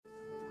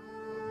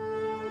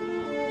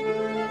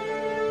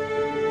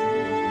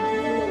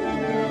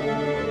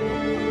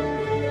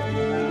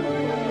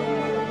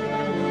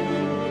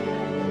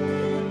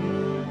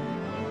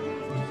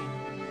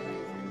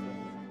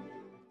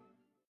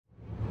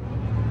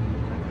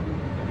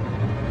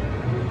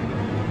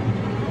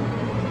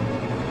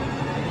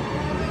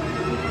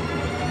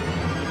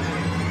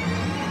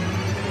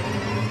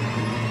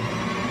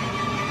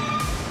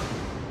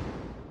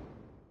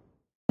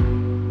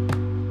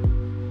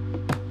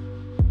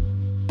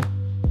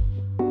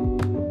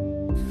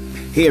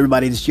Hey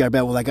everybody, this is J.R.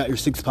 Batwell. I got your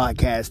sixth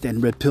podcast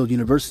and Red Pill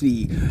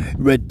University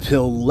Red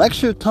Pill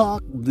Lecture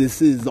Talk.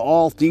 This is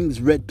all things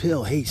Red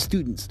Pill. Hey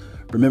students,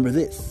 remember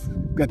this.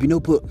 Grab your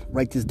notebook,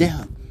 write this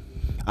down.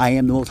 I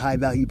am the most high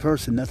value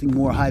person, nothing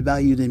more high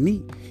value than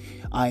me.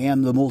 I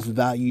am the most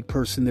valued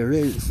person there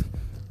is.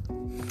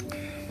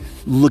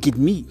 Look at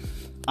me.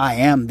 I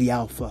am the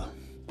alpha.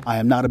 I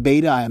am not a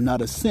beta. I am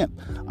not a simp.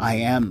 I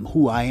am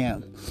who I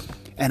am.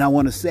 And I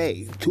want to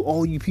say to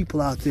all you people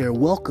out there,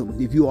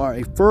 welcome. If you are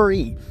a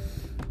furry,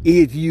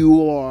 if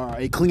you are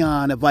a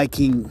Klingon, a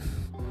Viking,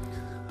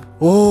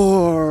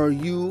 or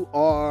you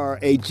are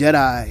a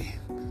Jedi.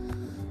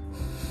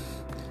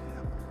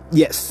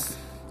 Yes,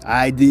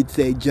 I did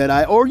say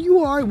Jedi. Or you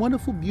are a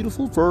wonderful,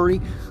 beautiful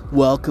furry.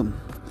 Welcome.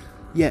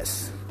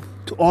 Yes,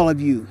 to all of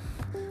you,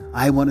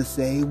 I want to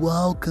say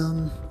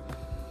welcome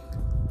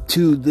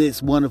to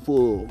this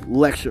wonderful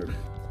lecture.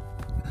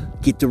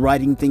 Get to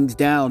writing things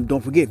down.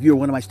 Don't forget, if you're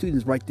one of my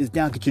students, write this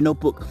down. Get your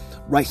notebook.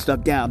 Write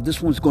stuff down. This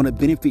one's going to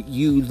benefit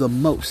you the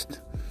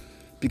most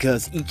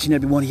because each and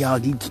every one of y'all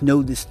need to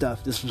know this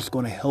stuff. This is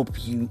going to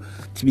help you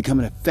to become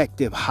an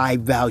effective,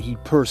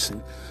 high-valued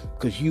person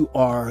because you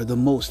are the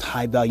most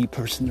high-valued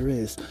person there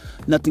is.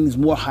 Nothing is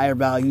more higher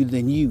value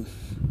than you.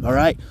 All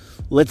right?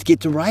 Let's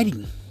get to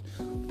writing.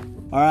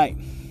 All right.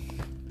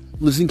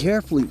 Listen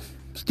carefully.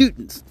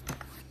 Students,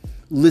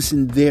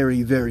 listen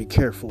very, very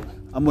careful.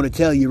 I'm going to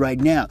tell you right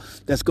now,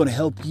 that's going to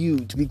help you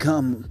to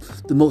become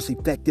the most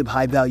effective,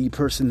 high-value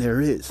person there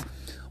is.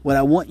 What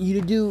I want you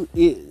to do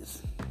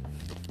is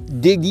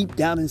dig deep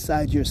down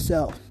inside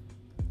yourself.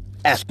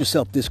 Ask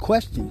yourself this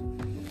question.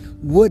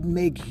 What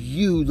makes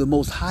you the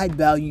most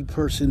high-value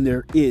person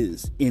there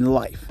is in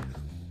life?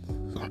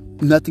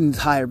 Nothing's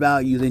higher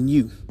value than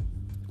you.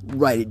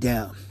 Write it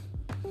down.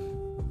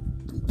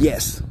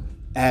 Yes,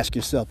 ask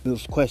yourself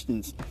those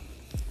questions.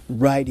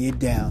 Write it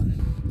down.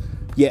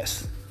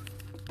 Yes.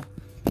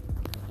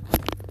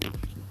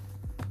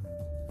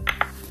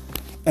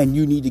 And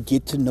you need to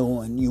get to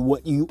knowing you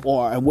what you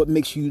are and what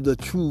makes you the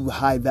true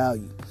high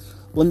value.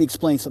 Let me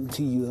explain something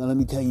to you and let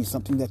me tell you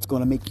something that's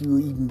going to make you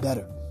even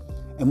better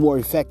and more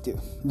effective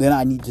than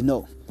I need to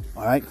know.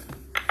 All right?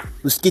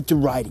 Let's get to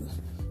writing.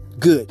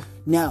 Good.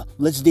 Now,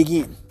 let's dig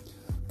in.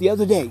 The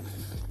other day,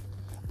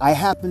 I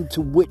happened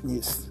to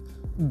witness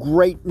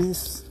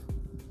greatness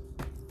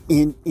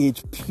in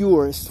its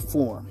purest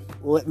form.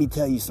 Let me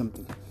tell you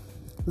something.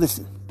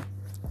 Listen,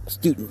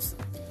 students,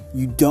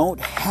 you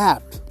don't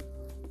have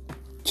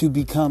to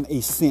become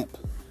a simp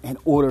in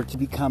order to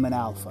become an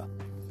alpha.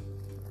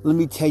 Let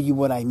me tell you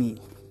what I mean.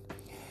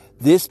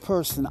 This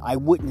person, I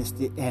witnessed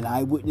it, and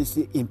I witnessed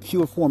it in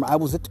pure form. I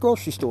was at the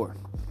grocery store,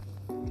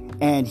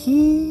 and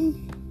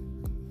he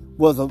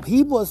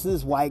was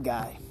this white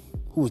guy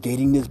who was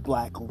dating this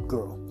black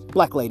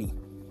lady,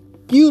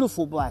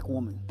 beautiful black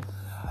woman.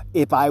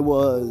 If I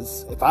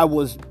was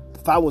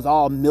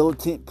all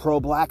militant,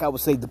 pro-black, I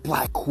would say the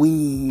Black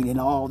Queen and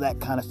all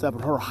that kind of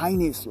stuff. Her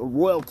Highness or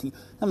royalty.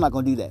 I'm not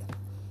going to do that.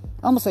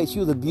 I'm going to say she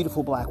was a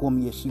beautiful black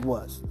woman. Yes, she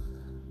was.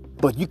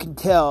 But you can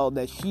tell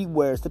that she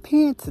wears the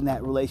pants in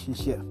that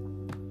relationship.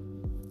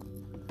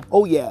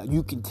 Oh, yeah,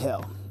 you can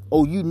tell.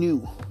 Oh, you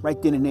knew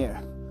right then and there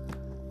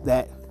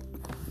that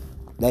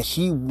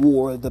she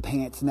wore the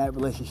pants in that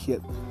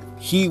relationship.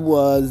 She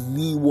was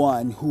the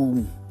one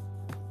who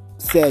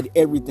said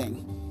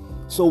everything.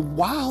 So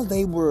while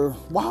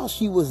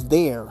she was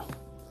there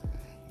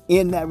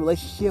in that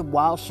relationship,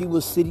 while she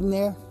was sitting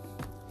there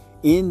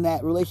in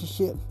that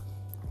relationship,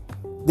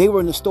 they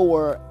were in the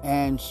store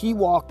and she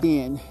walked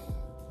in.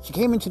 She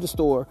came into the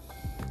store.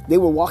 They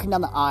were walking down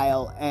the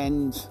aisle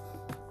and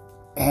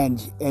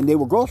they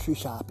were grocery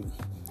shopping.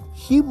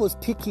 She was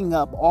picking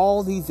up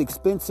all these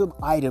expensive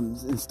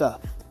items and stuff.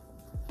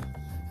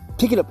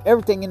 Picking up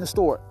everything in the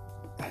store.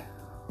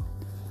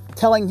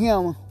 Telling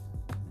him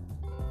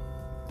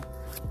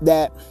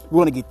that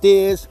we're going to get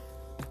this,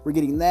 we're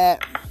getting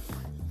that.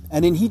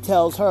 And then he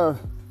tells her,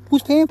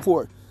 who's paying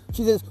for it?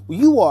 She says, well,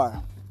 you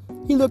are.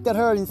 He looked at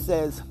her and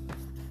says,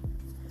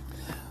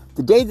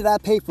 the day that I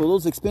pay for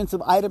those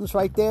expensive items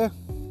right there,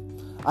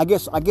 I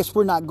guess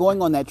we're not going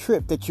on that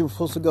trip that you're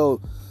supposed to go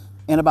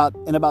in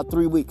about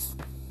 3 weeks.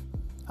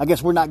 I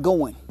guess we're not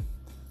going.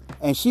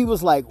 And she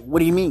was like, what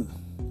do you mean?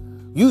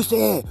 You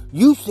said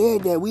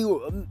that we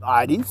were.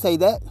 I didn't say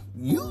that.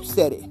 You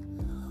said it.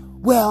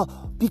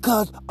 Well,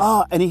 because,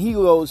 and then he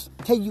goes,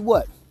 tell you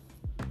what,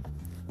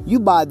 you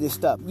buy this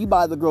stuff. You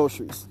buy the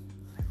groceries.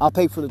 I'll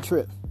pay for the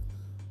trip.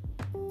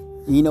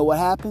 And you know what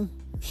happened?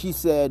 She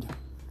said,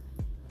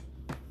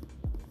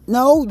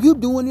 no, you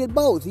doing it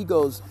both. He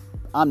goes,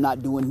 I'm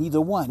not doing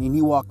neither one. And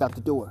he walked out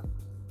the door.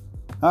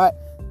 All right.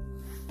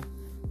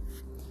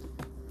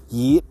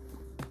 Yep.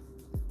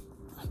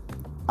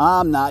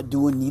 I'm not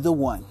doing neither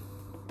one.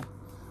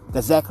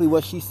 That's exactly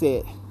what she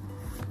said.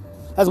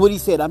 That's what he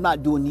said. I'm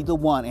not doing neither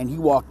one. And he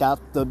walked out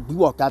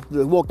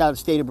of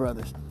Stater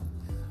Brothers.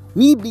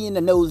 Me being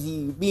the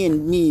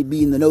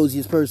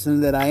nosiest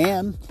person that I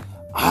am,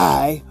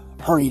 I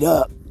hurried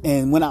up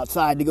and went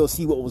outside to go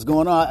see what was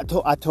going on.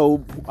 I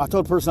told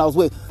the person I was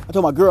with, I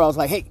told my girl, I was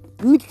like, hey,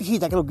 let me get the keys.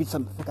 I gotta go get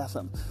something. Forgot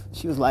something.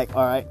 She was like,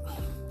 all right.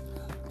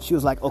 She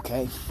was like,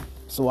 okay.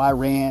 So I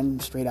ran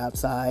straight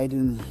outside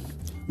and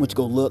went to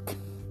go look.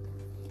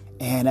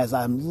 And as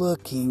I'm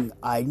looking,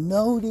 I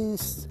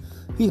noticed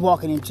he's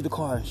walking into the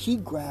car. She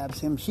grabs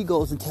him. She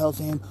goes and tells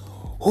him,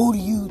 who do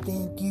you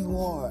think you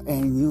are?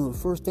 And you know, the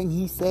first thing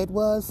he said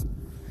was,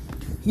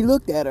 he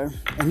looked at her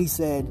and he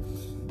said,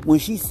 when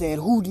she said,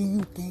 who do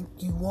you think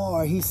you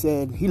are? He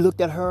said, he looked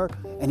at her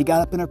and he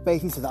got up in her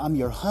face. He said, I'm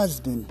your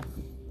husband.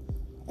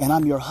 And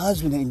I'm your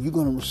husband and you're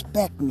going to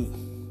respect me.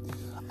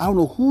 I don't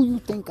know who you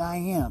think I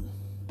am.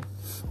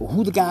 Or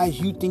who the guys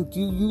you think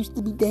you used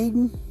to be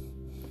dating,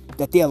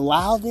 that they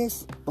allow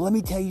this. But let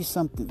me tell you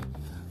something.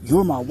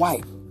 You're my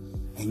wife.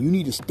 And you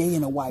need to stay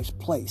in a wife's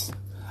place.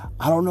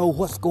 I don't know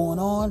what's going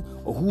on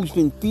or who's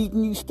been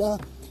feeding you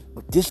stuff.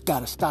 But this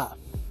got to stop.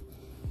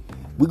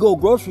 We go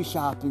grocery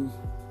shopping.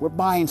 We're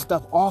buying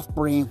stuff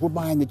off-brand. We're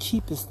buying the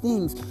cheapest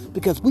things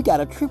because we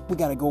got a trip we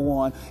got to go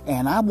on.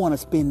 And I want to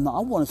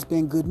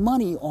spend good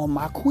money on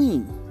my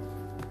queen.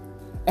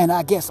 And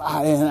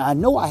I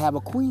know I have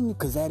a queen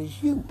because that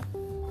is you.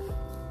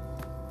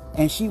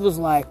 And she was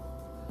like,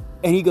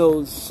 and he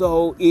goes,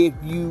 so if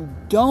you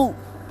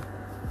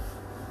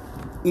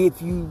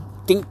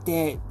think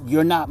that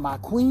you're not my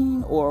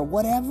queen or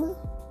whatever,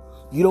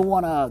 you don't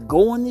want to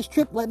go on this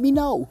trip, let me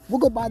know. We'll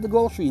go buy the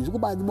groceries. We'll go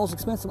buy the most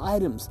expensive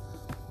items.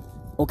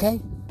 Okay?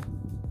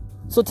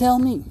 So tell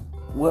me,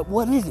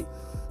 what is it?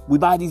 We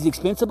buy these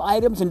expensive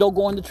items and don't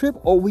go on the trip,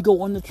 or we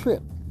go on the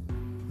trip?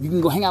 You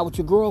can go hang out with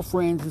your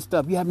girlfriends and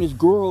stuff. You're having this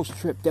girls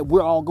trip that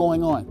we're all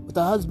going on with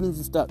the husbands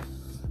and stuff.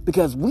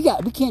 Because we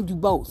can't do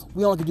both.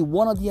 We only can do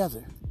one or the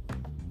other.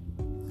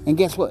 And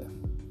guess what?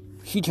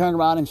 She turned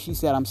around and she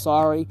said, I'm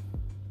sorry.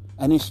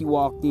 And then she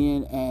walked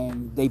in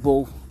and they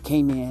both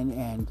came in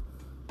and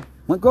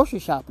went grocery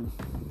shopping.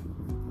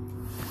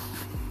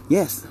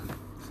 Yes.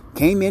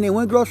 Came in and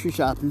went grocery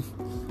shopping.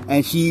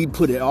 And she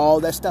put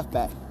all that stuff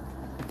back.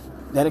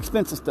 That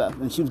expensive stuff.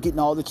 And she was getting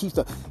all the cheap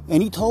stuff.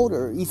 And he told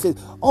her,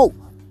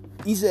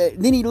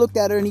 then he looked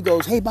at her and he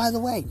goes, hey, by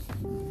the way,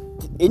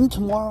 isn't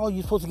tomorrow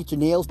you're supposed to get your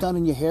nails done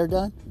and your hair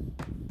done?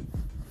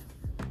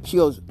 She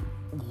goes,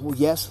 well,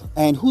 yes.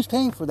 And who's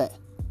paying for that?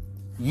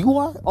 You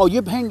are? Oh,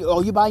 you're paying.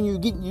 Oh,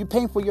 you're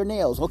paying for your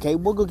nails. Okay,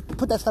 we'll go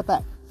put that stuff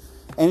back.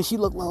 And she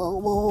looked,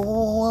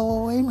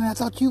 whoa, wait a minute. I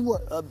thought you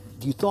were.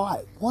 You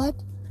thought what?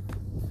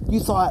 You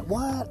thought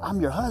what?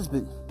 I'm your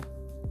husband.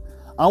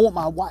 I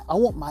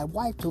want my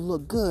wife to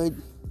look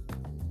good,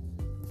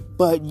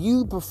 but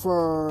you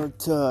prefer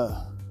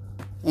to.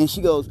 And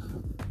she goes,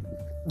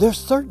 there's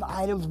certain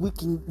items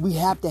we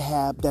have to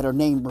have that are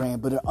name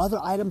brand, but there are other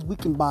items we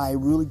can buy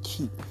really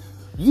cheap.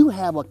 You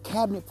have a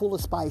cabinet full of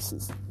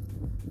spices,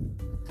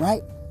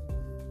 right?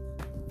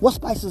 What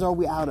spices are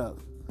we out of?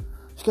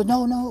 She goes,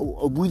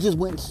 no, we just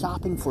went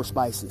shopping for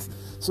spices.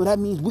 So that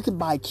means we can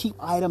buy cheap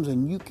items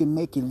and you can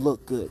make it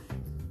look good.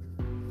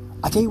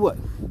 I tell you what,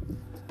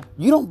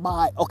 you don't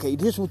buy, okay,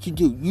 this is what you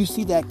do. You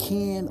see that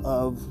can,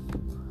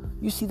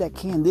 this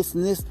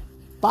and this,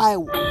 buy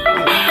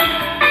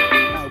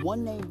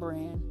one name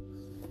brand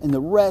and the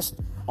rest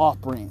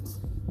off brands.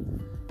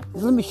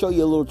 Let me show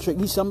you a little trick.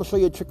 I'm going to show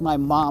you a trick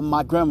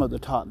my grandmother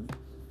taught me.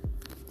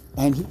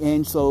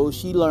 And so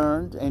she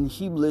learned and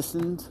she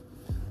listened.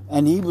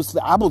 And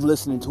I was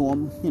listening to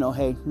him. You know,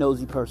 hey,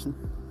 nosy person.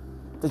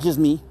 That's just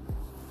me.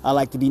 I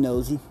like to be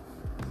nosy.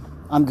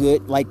 I'm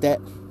good like that.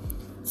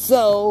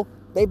 So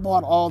they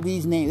bought all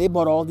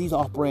these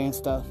off-brand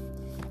stuff.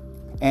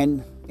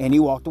 And he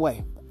walked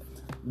away.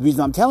 The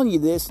reason I'm telling you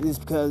this is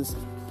because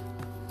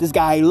this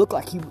guy looked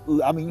like you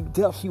can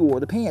tell she wore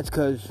the pants,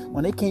 because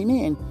when they came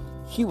in,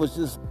 she was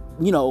just,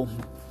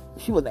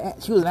 she was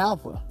an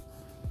alpha.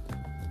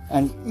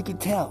 And you could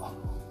tell.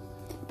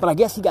 But I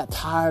guess he got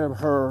tired of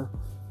her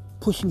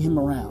pushing him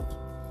around.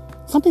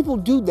 Some people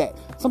do that.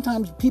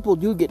 Sometimes people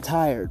do get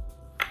tired.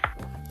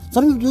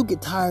 Some people do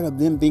get tired of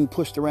them being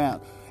pushed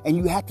around. And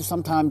you have to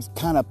sometimes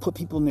kind of put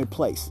people in their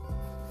place.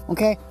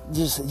 Okay? It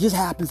just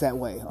happens that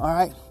way. All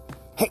right?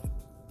 Hey,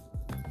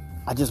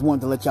 I just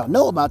wanted to let y'all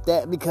know about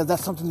that because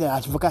that's something that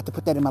I forgot to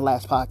put that in my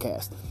last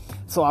podcast.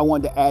 So I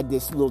wanted to add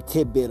this little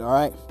tidbit, all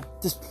right?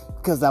 Just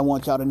because I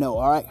want y'all to know,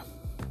 all right?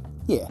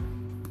 Yeah.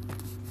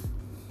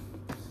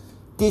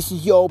 This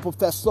is your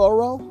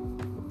Professoro.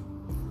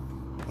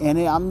 And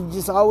I'm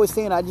just always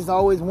saying, I just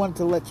always wanted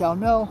to let y'all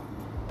know.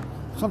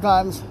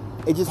 Sometimes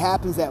it just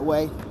happens that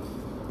way.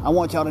 I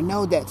want y'all to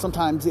know that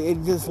sometimes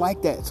it's just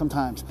like that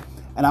sometimes.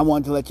 And I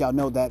wanted to let y'all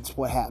know that's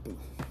what happened.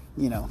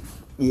 Yeah.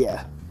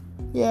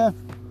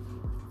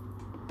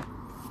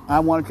 I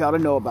wanted y'all to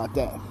know about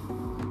that.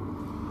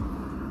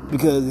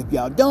 Because if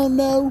y'all don't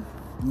know,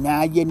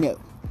 now you know.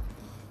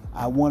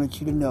 I wanted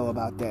you to know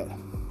about that.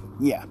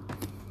 Yeah.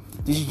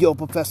 This is your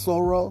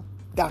Professoro,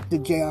 Dr.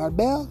 J.R.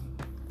 Bell,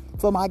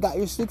 from I Got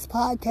Your Six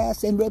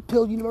podcast and Red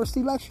Pill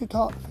University Lecture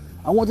Talk.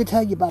 I want to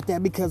tell you about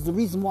that because the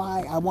reason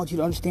why I want you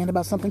to understand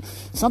about something,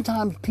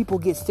 sometimes people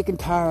get sick and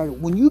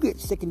tired. When you get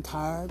sick and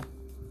tired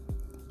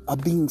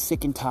of being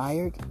sick and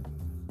tired,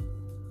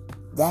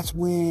 that's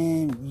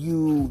when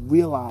you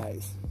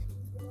realize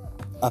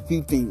a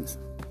few things.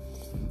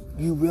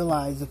 You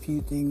realize a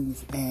few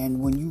things,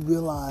 and when you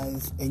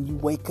realize and you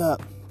wake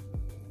up,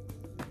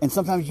 and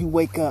sometimes you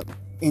wake up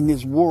in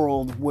this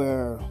world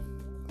where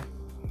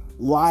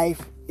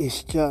life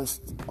is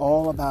just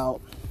all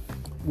about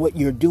what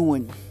you're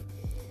doing,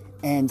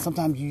 and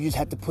sometimes you just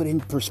have to put in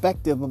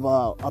perspective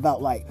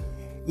about like,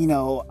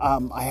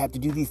 I have to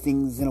do these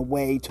things in a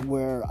way to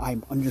where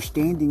I'm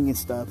understanding and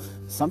stuff.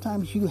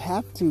 Sometimes you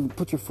have to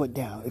put your foot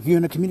down. If you're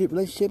in a committed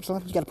relationship,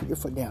 sometimes you got to put your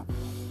foot down.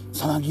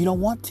 Sometimes you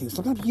don't want to.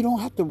 Sometimes you don't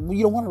have to.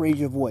 You don't want to raise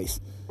your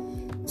voice.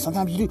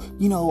 Sometimes you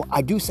do.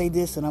 I do say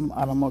this, and I'm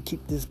gonna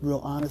keep this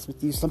real honest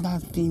with you.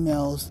 Sometimes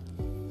females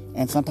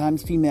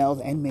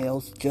and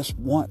males just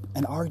want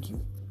an argue.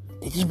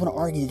 They just want to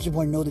argue. They just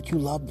want to know that you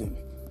love them.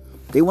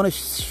 They want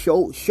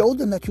to show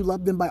them that you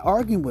love them by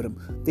arguing with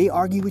them. They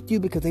argue with you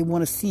because they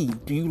want to see,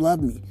 do you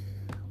love me?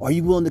 Are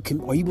you willing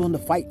to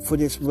fight for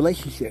this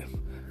relationship?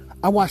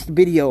 I watched a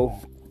video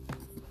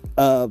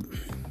of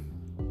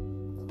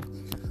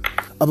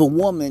a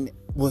woman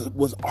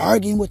was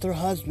arguing with her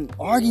husband,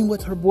 arguing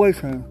with her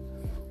boyfriend,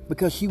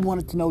 because she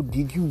wanted to know,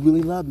 did you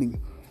really love me?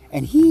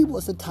 And he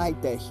was the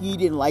type that he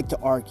didn't like to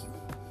argue.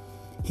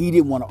 He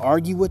didn't want to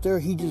argue with her.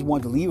 He just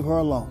wanted to leave her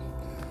alone.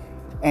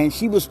 And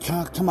she was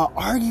talking about,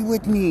 argue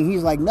with me.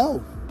 He's like,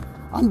 no,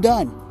 I'm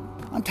done.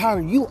 I'm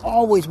tired. You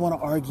always want to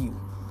argue.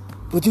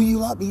 But do you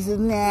love me? He said,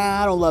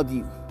 nah, I don't love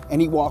you. And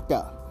he walked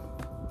out.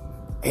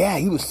 Yeah,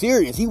 he was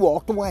serious. He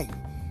walked away.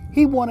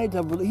 He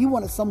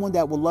wanted someone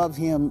that would love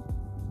him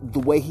the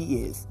way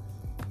he is.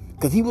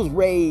 Because he was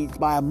raised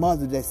by a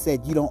mother that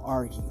said, you don't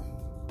argue.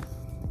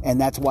 And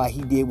that's why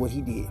he did what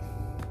he did.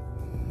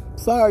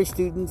 Sorry,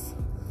 students.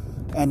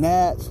 And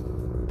that's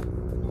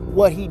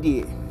what he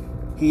did.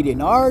 He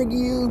didn't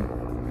argue.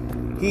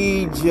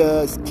 He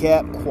just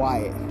kept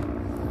quiet.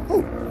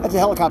 Oh, that's a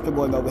helicopter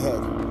going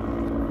overhead.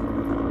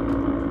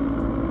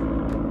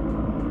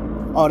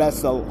 Oh,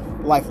 that's a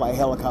Lifeline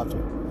helicopter.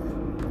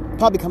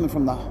 Probably coming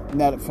from the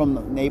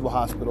Naval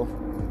Hospital.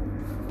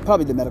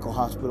 Probably the Medical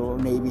Hospital,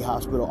 Navy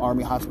Hospital,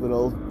 Army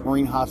Hospital,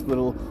 Marine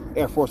Hospital,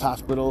 Air Force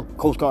Hospital,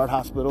 Coast Guard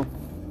Hospital,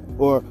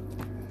 or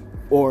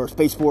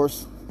Space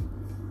Force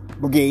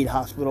Brigade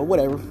Hospital,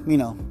 whatever.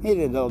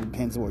 It all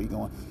depends on where you're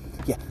going.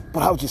 Yeah,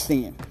 but I was just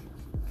saying,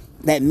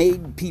 that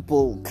made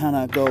people kind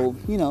of go,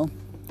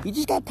 he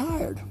just got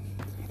tired.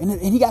 And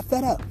he got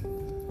fed up.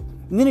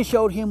 And then it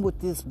showed him with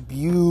this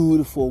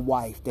beautiful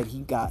wife that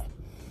he got.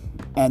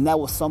 And that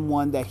was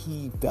someone that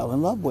he fell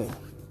in love with.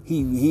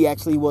 He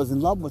actually was in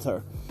love with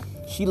her.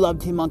 She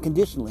loved him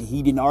unconditionally.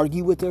 He didn't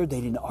argue with her.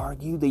 They didn't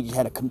argue. They just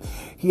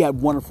he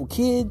had wonderful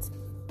kids.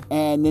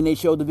 And then they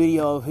showed the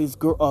video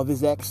of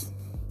his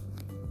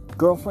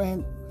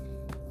ex-girlfriend.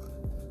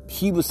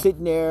 She was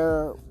sitting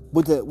there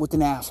with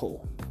an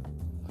asshole.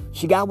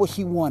 She got what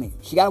she wanted.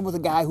 She got it with a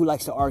guy who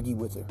likes to argue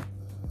with her.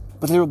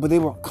 But they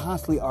were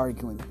constantly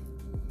arguing.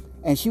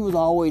 And she was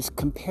always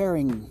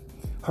comparing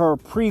her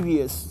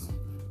previous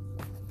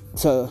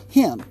to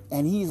him.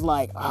 And he's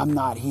like, I'm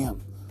not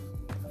him.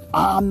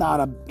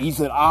 He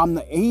said,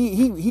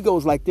 he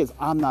goes like this,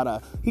 I'm not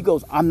a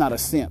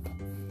simp.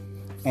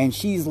 And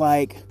she's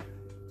like,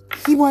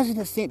 he wasn't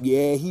a simp.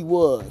 Yeah, he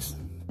was.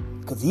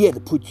 Because he had to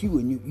put you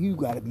in,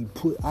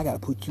 I got to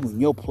put you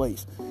in your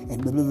place.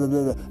 And blah, blah,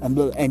 blah, blah, and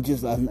blah, and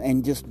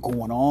just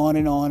going on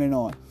and on and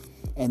on.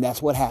 And that's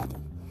what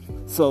happened.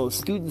 So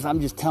students,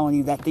 I'm just telling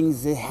you that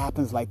it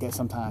happens like that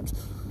sometimes.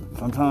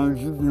 Sometimes,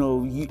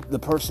 the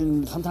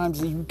person,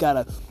 sometimes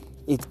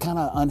it's kind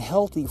of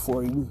unhealthy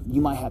for you.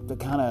 You might have to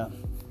kind of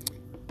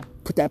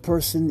put that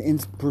person in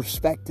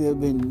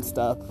perspective and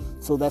stuff.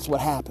 So that's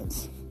what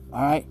happens.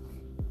 All right?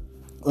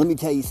 Let me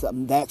tell you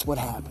something. That's what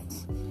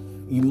happens.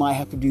 You might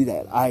have to do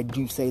that. I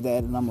do say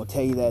that, and I'm going to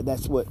tell you that.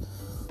 That's what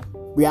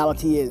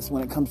reality is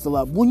when it comes to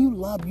love. When you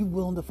love, you're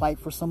willing to fight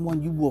for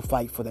someone, you will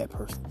fight for that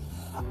person.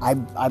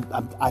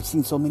 I've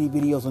seen so many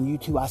videos on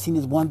YouTube. I've seen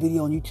this one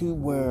video on YouTube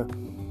where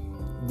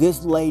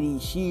this lady,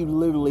 she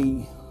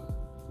literally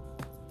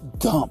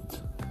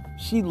dumped.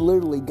 She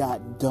literally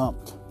got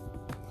dumped.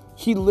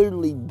 She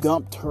literally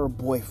dumped her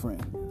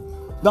boyfriend.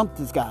 Dumped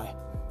this guy.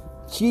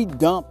 She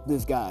dumped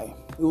this guy.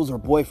 It was her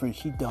boyfriend.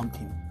 She dumped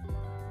him.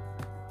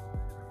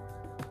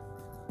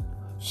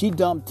 She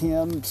dumped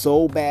him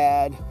so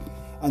bad.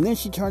 And then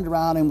she turned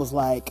around and was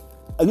like,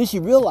 and then she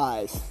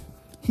realized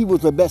he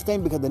was the best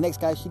thing because the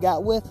next guy she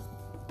got with,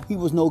 he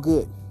was no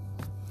good.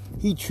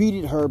 He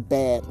treated her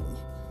badly.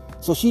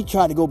 So she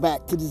tried to go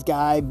back to this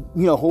guy,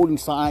 holding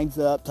signs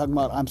up, talking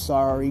about, I'm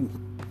sorry.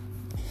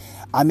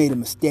 I made a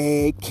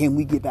mistake. Can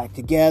we get back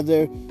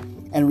together?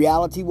 And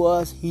reality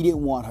was, he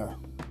didn't want her.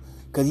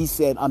 Because he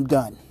said, I'm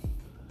done.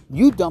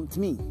 You dumped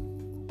me.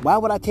 Why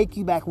would I take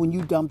you back when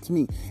you dumped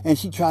me? And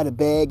she tried to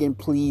beg and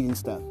plead and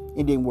stuff.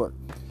 It didn't work.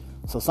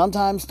 So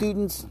sometimes,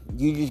 students,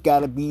 you just got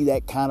to be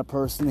that kind of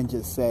person and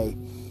just say,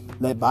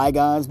 let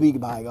bygones be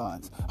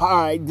bygones. All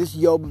right, this is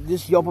your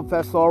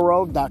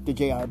Professor, Dr.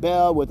 J.R.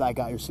 Bell with I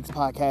Got Your Six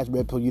podcast,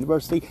 Red Pill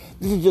University.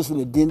 This is just an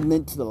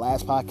addendum to the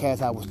last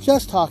podcast I was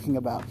just talking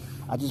about.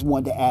 I just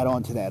wanted to add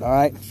on to that, all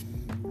right?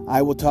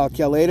 I will talk to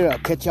y'all later. I'll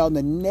catch y'all in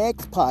the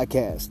next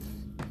podcast.